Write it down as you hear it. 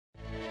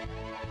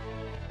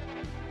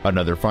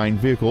Another fine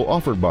vehicle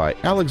offered by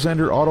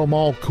Alexander Auto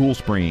Mall, Cool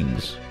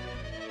Springs.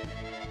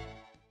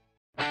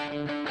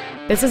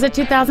 This is a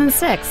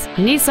 2006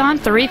 Nissan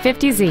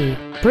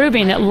 350Z,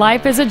 proving that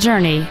life is a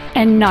journey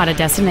and not a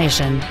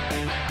destination.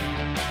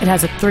 It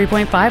has a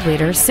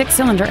 3.5-liter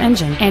six-cylinder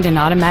engine and an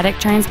automatic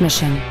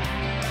transmission.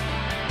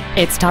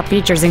 Its top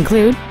features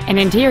include an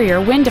interior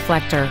wind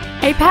deflector,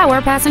 a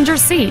power passenger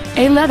seat,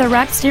 a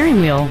leather-wrapped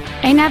steering wheel,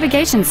 a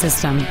navigation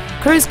system,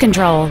 cruise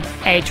control,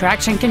 a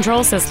traction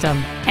control system,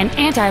 an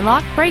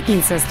anti-lock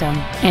braking system,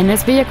 and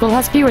this vehicle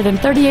has fewer than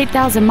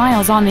 38,000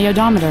 miles on the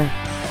odometer.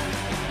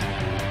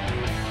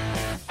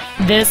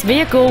 This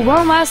vehicle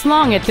won't last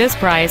long at this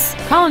price.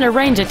 Call and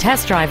arrange a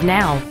test drive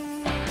now.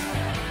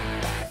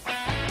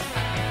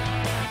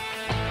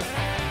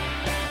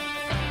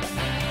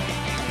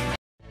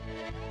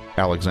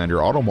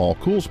 Alexander Auto Mall,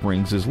 Cool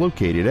Springs is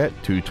located at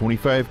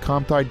 225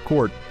 Comtide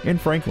Court in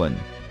Franklin.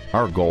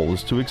 Our goal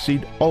is to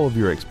exceed all of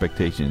your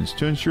expectations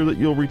to ensure that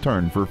you'll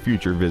return for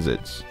future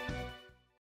visits.